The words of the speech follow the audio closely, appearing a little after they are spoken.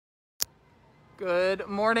Good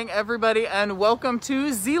morning, everybody, and welcome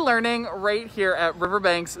to Z Learning right here at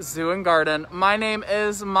Riverbanks Zoo and Garden. My name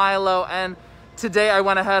is Milo, and today I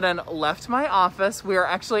went ahead and left my office. We are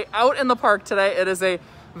actually out in the park today. It is a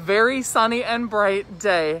very sunny and bright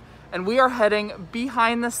day, and we are heading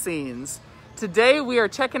behind the scenes. Today we are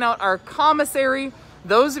checking out our commissary.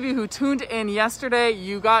 Those of you who tuned in yesterday,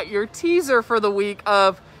 you got your teaser for the week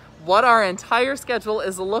of what our entire schedule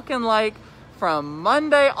is looking like from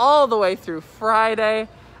Monday all the way through Friday.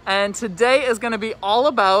 And today is going to be all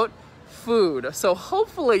about food. So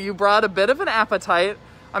hopefully you brought a bit of an appetite.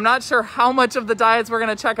 I'm not sure how much of the diets we're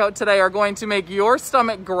going to check out today are going to make your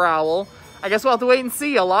stomach growl. I guess we'll have to wait and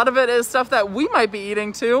see. A lot of it is stuff that we might be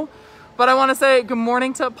eating too. But I want to say good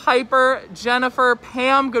morning to Piper, Jennifer,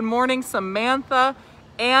 Pam, good morning, Samantha,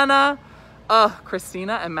 Anna,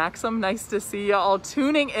 Christina, and Maxim. Nice to see you all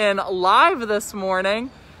tuning in live this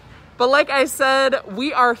morning. But like I said,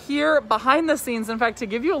 we are here behind the scenes. In fact, to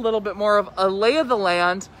give you a little bit more of a lay of the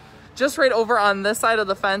land, just right over on this side of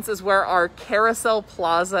the fence is where our carousel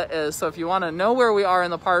plaza is. So if you want to know where we are in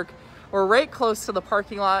the park, we're right close to the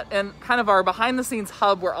parking lot and kind of our behind the scenes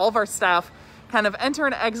hub where all of our staff kind of enter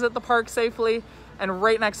and exit the park safely, and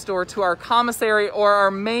right next door to our commissary or our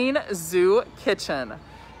main zoo kitchen.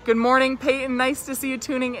 Good morning, Peyton. Nice to see you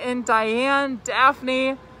tuning in. Diane,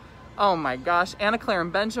 Daphne, oh my gosh, Anna Claire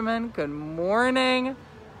and Benjamin, good morning.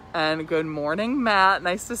 And good morning, Matt.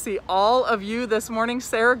 Nice to see all of you this morning.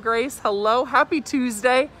 Sarah Grace, hello. Happy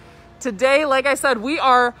Tuesday. Today, like I said, we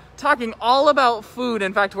are talking all about food.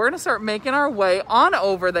 In fact, we're going to start making our way on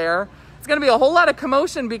over there. It's going to be a whole lot of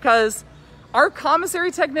commotion because our commissary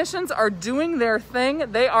technicians are doing their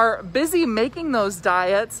thing. They are busy making those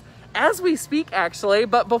diets as we speak, actually.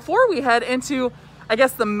 But before we head into, I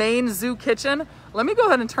guess, the main zoo kitchen, let me go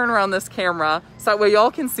ahead and turn around this camera so that way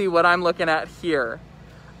y'all can see what I'm looking at here.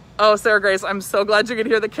 Oh, Sarah Grace, I'm so glad you could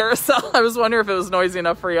hear the carousel. I was wondering if it was noisy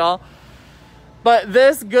enough for y'all. But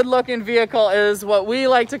this good looking vehicle is what we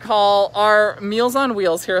like to call our Meals on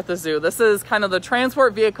Wheels here at the zoo. This is kind of the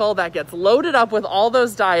transport vehicle that gets loaded up with all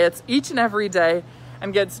those diets each and every day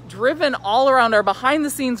and gets driven all around our behind the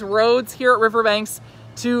scenes roads here at Riverbanks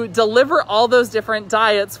to deliver all those different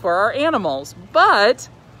diets for our animals. But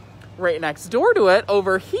right next door to it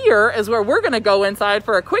over here is where we're going to go inside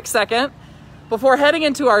for a quick second before heading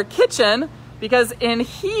into our kitchen, because in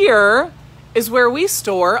here is where we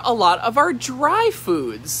store a lot of our dry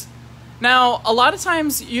foods. Now, a lot of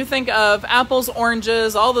times you think of apples,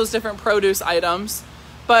 oranges, all those different produce items,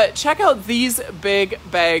 but check out these big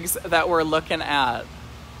bags that we're looking at.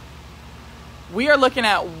 We are looking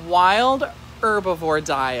at wild herbivore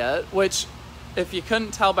diet, which, if you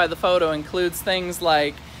couldn't tell by the photo, includes things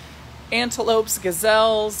like antelopes,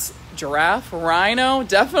 gazelles, giraffe, rhino.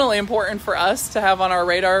 Definitely important for us to have on our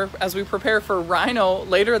radar as we prepare for rhino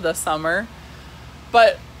later this summer.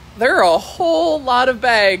 But there are a whole lot of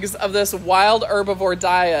bags of this wild herbivore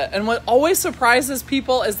diet. And what always surprises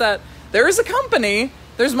people is that there is a company,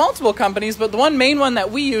 there's multiple companies, but the one main one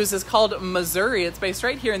that we use is called Missouri. It's based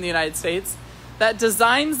right here in the United States, that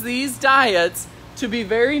designs these diets to be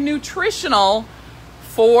very nutritional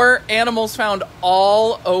for animals found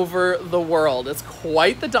all over the world. It's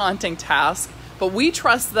quite the daunting task, but we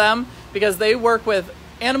trust them because they work with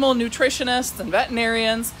animal nutritionists and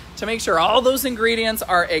veterinarians to make sure all those ingredients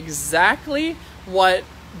are exactly what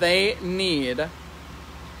they need.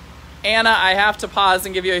 Anna, I have to pause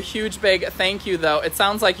and give you a huge big thank you though. It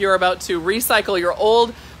sounds like you're about to recycle your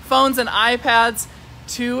old phones and iPads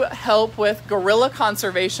to help with gorilla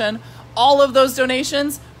conservation. All of those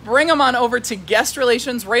donations, bring them on over to guest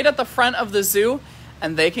relations right at the front of the zoo,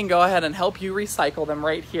 and they can go ahead and help you recycle them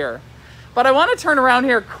right here. But I want to turn around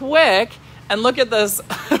here quick and look at this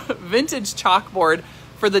vintage chalkboard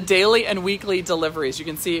for the daily and weekly deliveries. You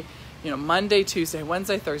can see, Monday, Tuesday,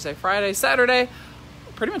 Wednesday, Thursday, Friday, Saturday,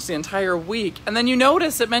 pretty much the entire week. And then you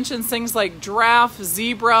notice it mentions things like giraffe,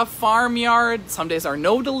 zebra, farmyard. Some days are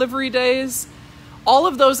no delivery days. All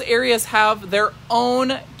of those areas have their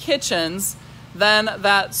own kitchens then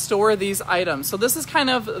that store these items. So this is kind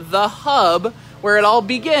of the hub where it all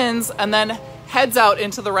begins and then heads out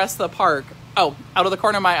into the rest of the park. Oh, out of the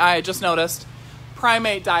corner of my eye, I just noticed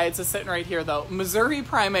Primate Diets is sitting right here though. Missouri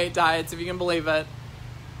Primate Diets, if you can believe it.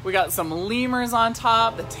 We got some lemurs on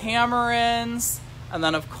top, the tamarins, and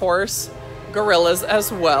then of course, gorillas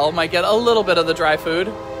as well. Might get a little bit of the dry food.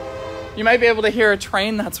 You might be able to hear a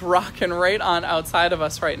train that's rocking right on outside of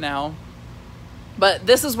us right now. But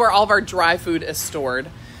this is where all of our dry food is stored.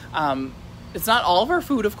 It's not all of our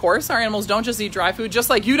food, of course. Our animals don't just eat dry food, just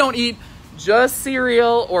like you don't eat just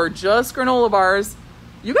cereal or just granola bars.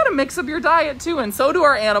 you got to mix up your diet too, and so do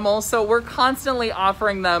our animals. So we're constantly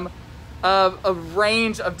offering them a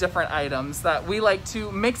range of different items that we like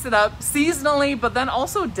to mix it up seasonally, but then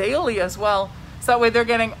also daily as well. So that way they're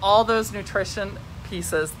getting all those nutrition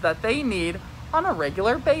pieces that they need on a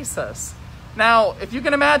regular basis. Now, if you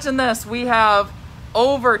can imagine this, we have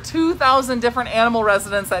over 2,000 different animal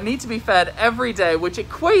residents that need to be fed every day, which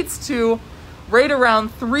equates to right around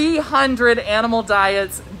 300 animal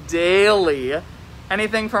diets daily.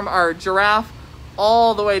 Anything from our giraffe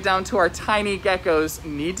all the way down to our tiny geckos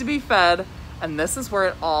need to be fed, and this is where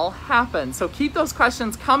it all happens. So keep those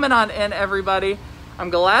questions coming on in, everybody. I'm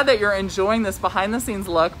glad that you're enjoying this behind the scenes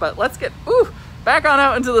look, but let's get back on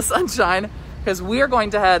out into the sunshine, because we are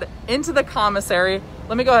going to head into the commissary.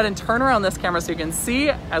 Let me go ahead and turn around this camera so you can see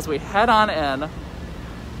as we head on in.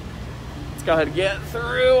 Let's go ahead and get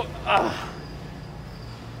through.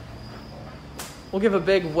 We'll give a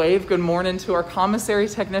big wave good morning to our commissary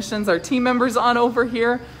technicians, our team members on over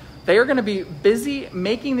here. They are gonna be busy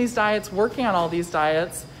making these diets, working on all these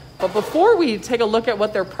diets. But before we take a look at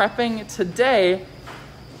what they're prepping today,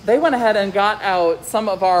 they went ahead and got out some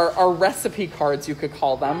of our recipe cards, you could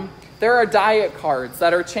call them. There are diet cards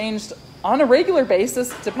that are changed on a regular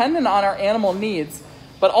basis, depending on our animal needs.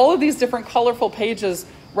 But all of these different colorful pages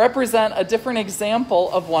represent a different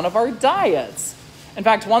example of one of our diets. In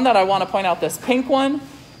fact, one that I want to point out, this pink one,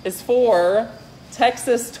 is for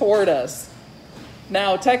Texas tortoise.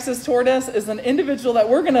 Now, Texas tortoise is an individual that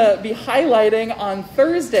we're going to be highlighting on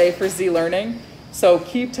Thursday for Z Learning. So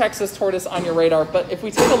keep Texas tortoise on your radar. But if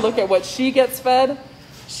we take a look at what she gets fed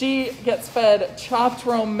chopped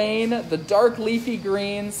romaine, the dark leafy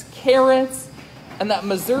greens, carrots, and that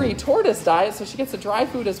Missouri tortoise diet. So she gets a dry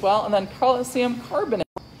food as well, and then calcium carbonate.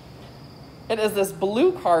 It is this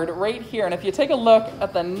blue card right here. And if you take a look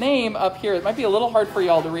at the name up here, it might be a little hard for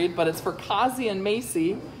y'all to read, but it's for Kazi and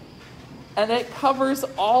Macy. And it covers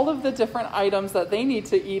all of the different items that they need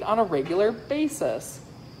to eat on a regular basis.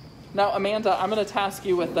 Now, Amanda, I'm going to task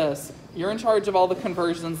you with this. You're in charge of all the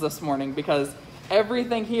conversions this morning, because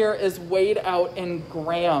everything here is weighed out in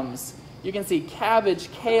grams. You can see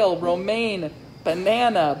cabbage, kale, romaine,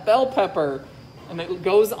 banana, bell pepper, and it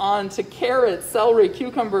goes on to carrots, celery,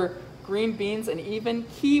 cucumber, green beans, and even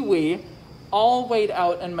kiwi, all weighed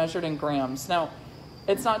out and measured in grams. Now,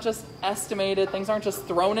 it's not just estimated. Things aren't just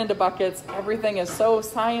thrown into buckets. Everything is so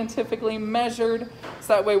scientifically measured, so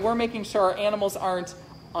that way we're making sure our animals aren't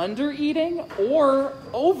under-eating or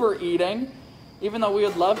overeating. Even though we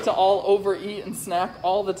would love to all overeat and snack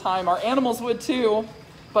all the time, our animals would too.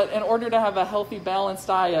 But in order to have a healthy, balanced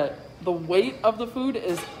diet, the weight of the food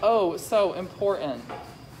is so important.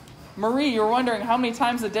 Marie, you're wondering, how many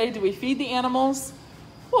times a day do we feed the animals?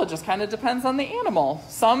 Well, it just kind of depends on the animal.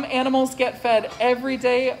 Some animals get fed every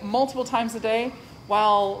day, multiple times a day,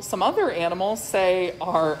 while some other animals, say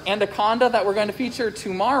our anaconda that we're going to feature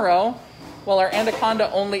tomorrow, well, our anaconda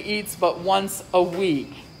only eats but once a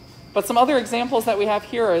week. But some other examples that we have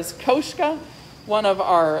here is Koshka, one of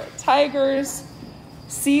our tigers,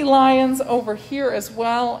 sea lions over here as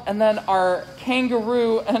well, and then our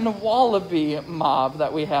kangaroo and wallaby mob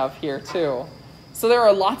that we have here too. So there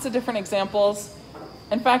are lots of different examples.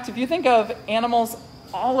 In fact, if you think of animals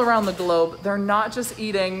all around the globe, they're not just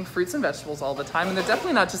eating fruits and vegetables all the time, and they're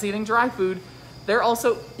definitely not just eating dry food. They're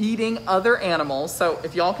also eating other animals. So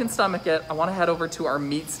if y'all can stomach it, I want to head over to our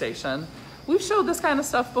meat station. We've showed this kind of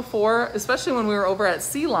stuff before, especially when we were over at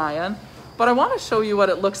Sea Lion, but I want to show you what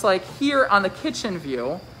it looks like here on the kitchen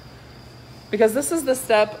view, because this is the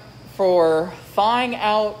step for thawing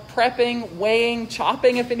out, prepping, weighing,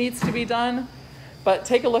 chopping if it needs to be done. But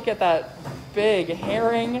take a look at that big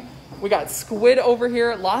herring. We got squid over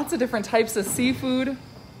here, lots of different types of seafood,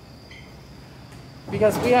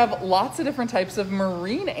 because we have lots of different types of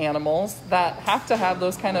marine animals that have to have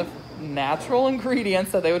those kind of natural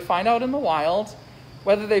ingredients that they would find out in the wild,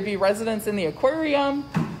 whether they be residents in the aquarium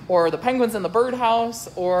or the penguins in the birdhouse,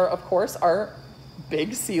 or of course our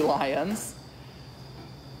big sea lions.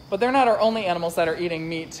 But they're not our only animals that are eating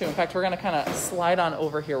meat too. In fact, we're going to kind of slide on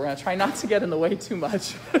over here. We're going to try not to get in the way too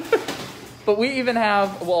much. But we even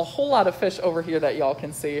have, well, a whole lot of fish over here that y'all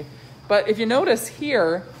can see. But if you notice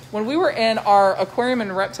here, when we were in our aquarium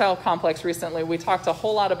and reptile complex recently, we talked a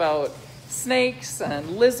whole lot about snakes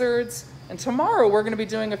and lizards. And tomorrow we're going to be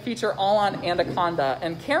doing a feature all on anaconda.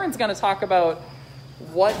 And Karen's going to talk about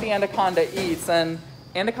what the anaconda eats. And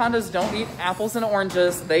anacondas don't eat apples and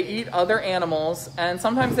oranges. They eat other animals. And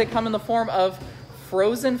sometimes they come in the form of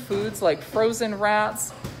frozen foods like frozen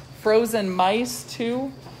rats, frozen mice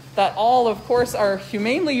too, that all, of course, are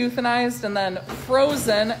humanely euthanized and then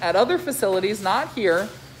frozen at other facilities, not here.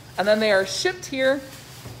 And then they are shipped here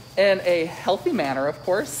in a healthy manner, of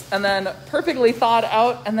course, and then perfectly thawed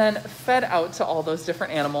out and then fed out to all those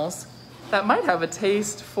different animals that might have a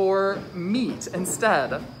taste for meat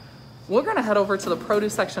instead. We're gonna head over to the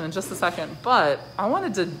produce section in just a second, but I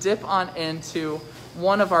wanted to dip on into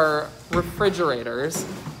one of our refrigerators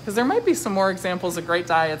because there might be some more examples of great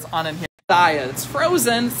diets on in here. Diet, it's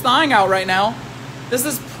frozen, it's thawing out right now. This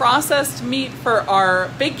is processed meat for our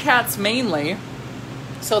big cats mainly.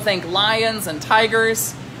 So think lions and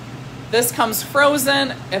tigers. This comes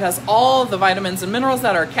frozen. It has all the vitamins and minerals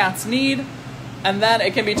that our cats need. And then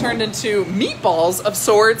it can be turned into meatballs of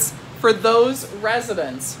sorts for those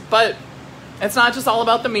residents. But it's not just all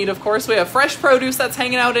about the meat, of course. We have fresh produce that's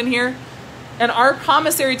hanging out in here. And our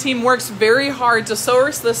commissary team works very hard to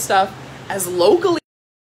source this stuff as locally.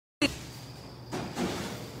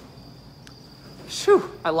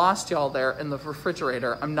 Phew, I lost y'all there in the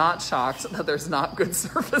refrigerator. I'm not shocked that there's not good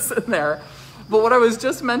service in there. But what I was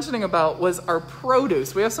just mentioning about was our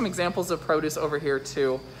produce. We have some examples of produce over here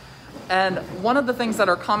too. And one of the things that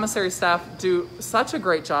our commissary staff do such a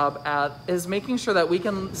great job at is making sure that we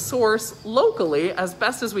can source locally as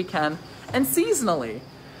best as we can and seasonally.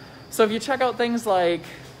 So if you check out things like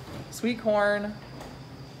sweet corn,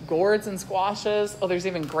 gourds and squashes, oh, there's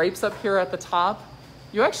even grapes up here at the top.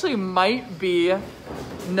 You actually might be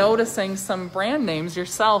noticing some brand names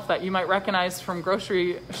yourself that you might recognize from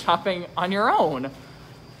grocery shopping on your own.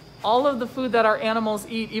 All of the food that our animals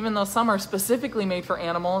eat, even though some are specifically made for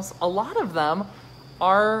animals, a lot of them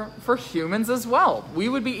are for humans as well. We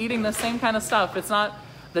would be eating the same kind of stuff. It's not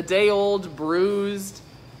the day-old bruised.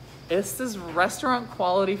 This is restaurant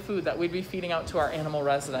quality food that we'd be feeding out to our animal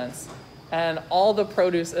residents. And all the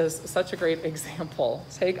produce is such a great example.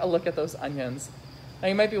 Take a look at those onions. Now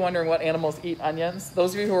you might be wondering what animals eat onions.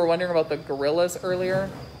 Those of you who were wondering about the gorillas earlier,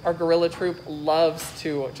 our gorilla troop loves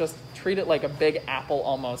to just treat it like a big apple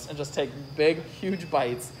almost and just take big, huge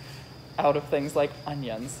bites out of things like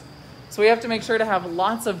onions. So we have to make sure to have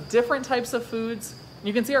lots of different types of foods.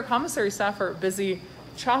 You can see our commissary staff are busy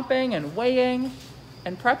chopping and weighing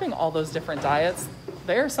and prepping all those different diets.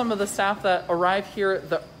 They are some of the staff that arrive here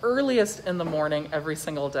the earliest in the morning every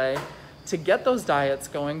single day to get those diets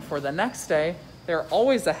going for the next day. They're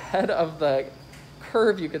always ahead of the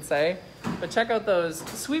curve, you could say. But check out those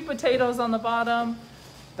sweet potatoes on the bottom,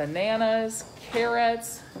 bananas,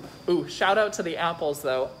 carrots. Ooh, shout out to the apples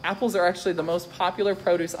though. Apples are actually the most popular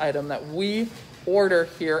produce item that we order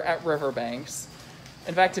here at Riverbanks.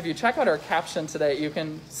 In fact, if you check out our caption today, you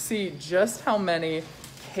can see just how many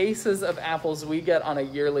cases of apples we get on a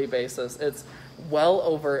yearly basis. It's well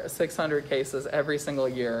over 600 cases every single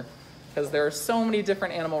year, because there are so many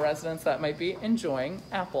different animal residents that might be enjoying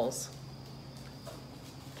apples.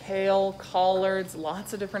 Kale, collards,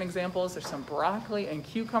 lots of different examples. There's some broccoli and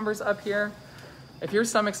cucumbers up here. If your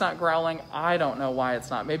stomach's not growling, I don't know why it's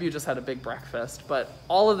not. Maybe you just had a big breakfast, but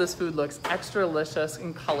all of this food looks extra delicious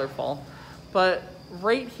and colorful. But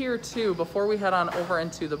right here too, before we head on over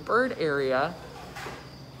into the bird area,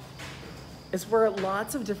 is where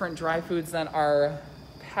lots of different dry foods then are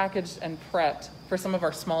packaged and prepped for some of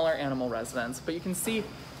our smaller animal residents. But you can see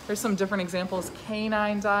there's some different examples: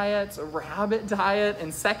 canine diets, rabbit diet,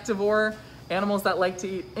 insectivore, animals that like to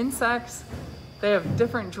eat insects. They have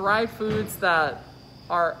different dry foods that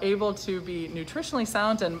are able to be nutritionally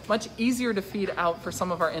sound and much easier to feed out for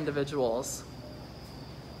some of our individuals.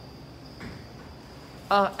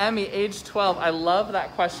 Emmy, age 12, I love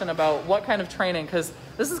that question about what kind of training, because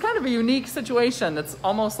this is kind of a unique situation. It's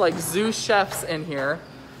almost like zoo chefs in here.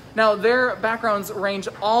 Now, their backgrounds range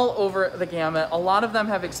all over the gamut. A lot of them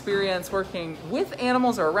have experience working with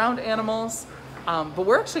animals or around animals, but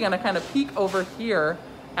we're actually gonna kind of peek over here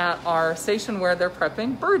at our station where they're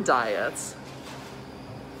prepping bird diets.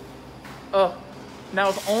 Oh, now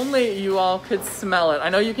if only you all could smell it. I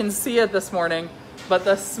know you can see it this morning, but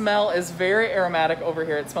the smell is very aromatic over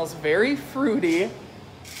here. It smells very fruity.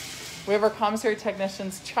 We have our commissary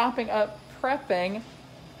technicians chopping up, prepping.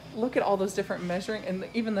 Look at all those different measuring, and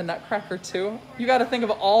even the nutcracker too. You got to think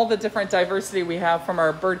of all the different diversity we have from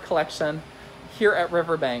our bird collection here at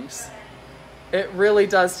Riverbanks. It really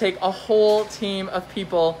does take a whole team of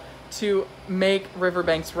people to make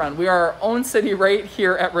Riverbanks run. We are our own city right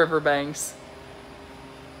here at Riverbanks.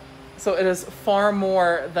 So it is far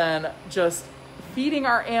more than just feeding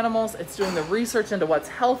our animals. It's doing the research into what's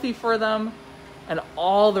healthy for them and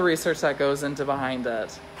all the research that goes into behind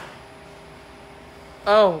it.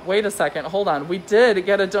 Oh, wait a second. Hold on. We did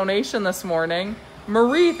get a donation this morning.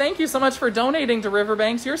 Marie, thank you so much for donating to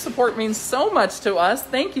Riverbanks. Your support means so much to us.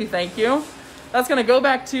 Thank you, thank you. That's going to go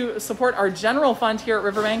back to support our general fund here at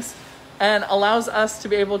Riverbanks. and allows us to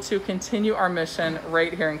be able to continue our mission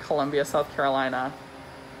right here in Columbia, South Carolina.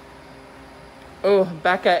 Oh,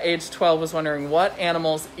 Becca, age 12, was wondering what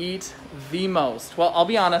animals eat the most. Well, I'll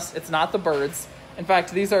be honest, it's not the birds. In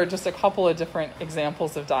fact, these are just a couple of different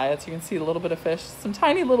examples of diets. You can see a little bit of fish, some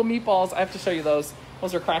tiny little meatballs. I have to show you those.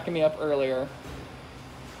 Those are cracking me up earlier.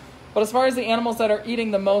 But as far as the animals that are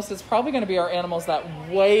eating the most, it's probably going to be our animals that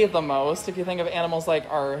weigh the most. If you think of animals like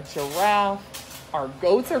our giraffe, our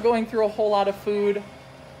goats are going through a whole lot of food.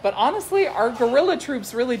 But honestly, our gorilla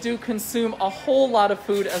troops really do consume a whole lot of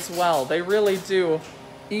food as well. They really do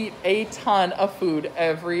eat a ton of food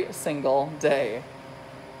every single day.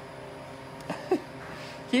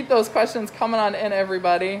 Keep those questions coming on in,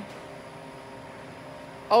 everybody.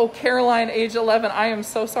 Oh, Caroline, age 11. I am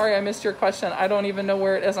so sorry I missed your question. I don't even know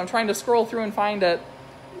where it is. I'm trying to scroll through and find it.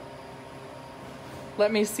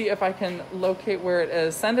 Let me see if I can locate where it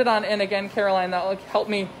is. Send it on in again, Caroline. That will help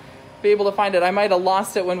me be able to find it. I might have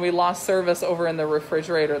lost it when we lost service over in the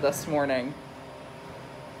refrigerator this morning.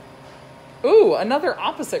 Ooh, another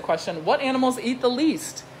opposite question. What animals eat the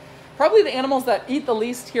least? Probably the animals that eat the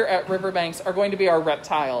least here at Riverbanks are going to be our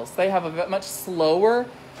reptiles. They have a much slower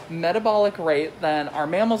metabolic rate than our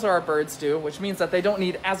mammals or our birds do, which means that they don't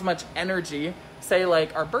need as much energy, say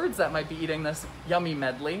like our birds that might be eating this yummy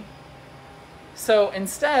medley. So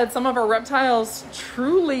instead, some of our reptiles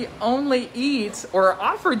truly only eat, or are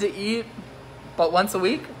offered to eat, but once a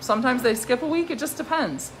week. Sometimes they skip a week. It just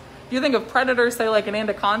depends. If you think of predators, say like an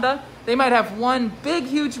anaconda, they might have one big,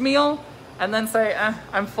 huge meal and then say,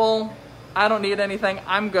 I'm full, I don't need anything,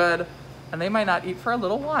 I'm good. And they might not eat for a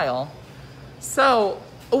little while. So,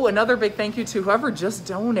 oh, another big thank you to whoever just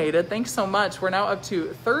donated. Thanks so much. We're now up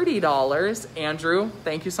to $30. Andrew,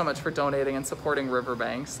 thank you so much for donating and supporting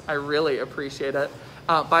Riverbanks. I really appreciate it.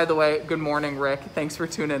 By the way, good morning, Rick. Thanks for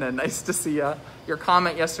tuning in. Nice to see you. Your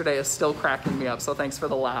comment yesterday is still cracking me up, so thanks for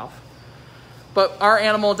the laugh. But our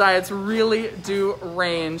animal diets really do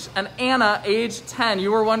range. And Anna, age 10,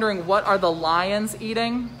 you were wondering, what are the lions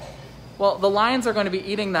eating? Well, the lions are going to be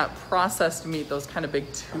eating that processed meat, those kind of big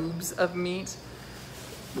tubes of meat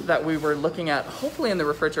that we were looking at, hopefully in the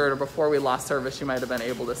refrigerator before we lost service. You might have been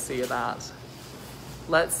able to see that.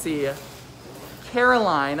 Let's see.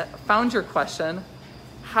 Caroline, found your question.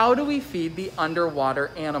 How do we feed the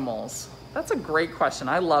underwater animals? That's a great question.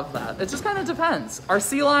 I love that. It just kind of depends. Our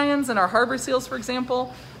sea lions and our harbor seals, for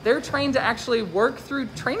example, they're trained to actually work through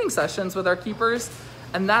training sessions with our keepers,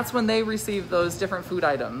 and that's when they receive those different food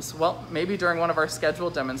items. Well, maybe during one of our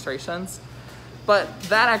scheduled demonstrations, but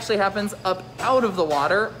that actually happens up out of the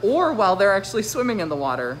water or while they're actually swimming in the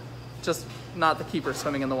water, just not the keeper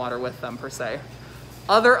swimming in the water with them per se.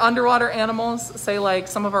 Other underwater animals, say like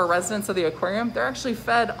some of our residents of the aquarium, they're actually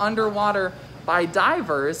fed underwater by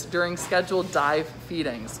divers during scheduled dive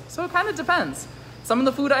feedings. So it kind of depends. Some of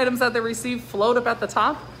the food items that they receive float up at the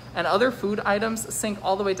top, and other food items sink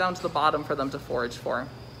all the way down to the bottom for them to forage for.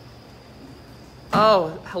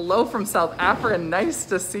 Oh, hello from South Africa. Nice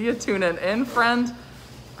to see you tuning in, friend.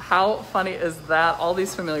 How funny is that? All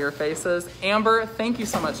these familiar faces. Amber, thank you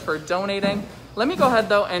so much for donating. Let me go ahead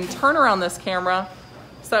though and turn around this camera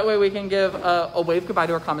so that way we can give a wave goodbye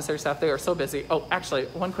to our commissary staff. They are so busy. Oh, actually,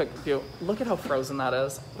 one quick view. Look at how frozen that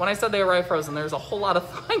is. When I said they arrived frozen, there's a whole lot of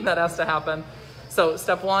thawing that has to happen. So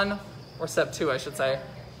step one, or step two, I should say,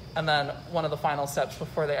 and then one of the final steps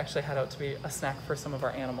before they actually head out to be a snack for some of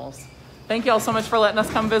our animals. Thank you all so much for letting us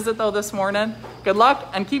come visit though this morning. Good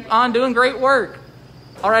luck and keep on doing great work.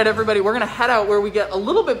 All right, everybody, we're gonna head out where we get a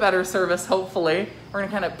little bit better service, hopefully. We're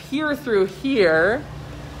gonna kind of peer through here.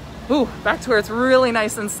 Ooh, back to where it's really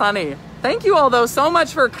nice and sunny. Thank you all though so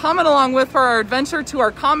much for coming along with for our adventure to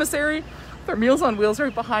our commissary. There are Meals on Wheels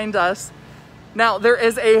right behind us. Now, there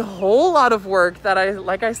is a whole lot of work that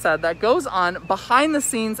like I said, that goes on behind the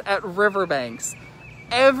scenes at Riverbanks.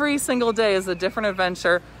 Every single day is a different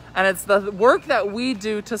adventure, and it's the work that we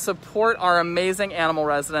do to support our amazing animal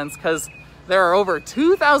residents, because there are over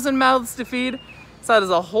 2,000 mouths to feed, so that is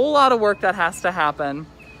a whole lot of work that has to happen.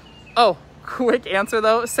 Oh, quick answer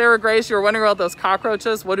though. Sarah Grace, you were wondering about those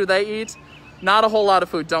cockroaches. What do they eat? Not a whole lot of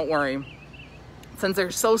food, don't worry. Since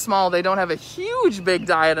they're so small, they don't have a huge big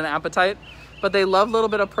diet and appetite, but they love a little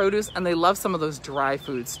bit of produce and they love some of those dry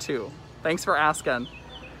foods too. Thanks for asking.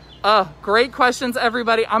 Great questions,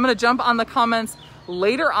 everybody. I'm gonna jump on the comments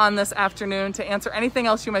later on this afternoon to answer anything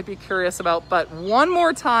else you might be curious about. But one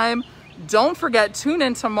more time, don't forget, tune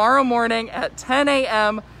in tomorrow morning at 10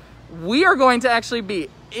 a.m. We are going to actually be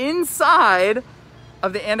inside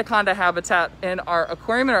of the anaconda habitat in our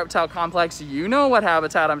aquarium and reptile complex. You know what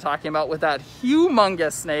habitat I'm talking about, with that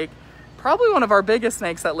humongous snake, probably one of our biggest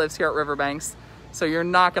snakes that lives here at Riverbanks. So you're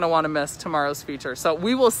not gonna wanna miss tomorrow's feature. So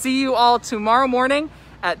we will see you all tomorrow morning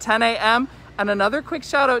at 10 a.m. And another quick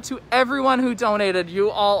shout out to everyone who donated. You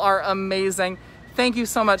all are amazing. Thank you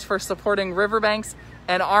so much for supporting Riverbanks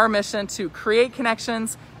and our mission to create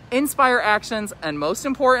connections, inspire actions, and most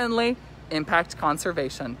importantly, impact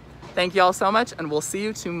conservation. Thank you all so much, and we'll see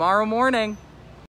you tomorrow morning.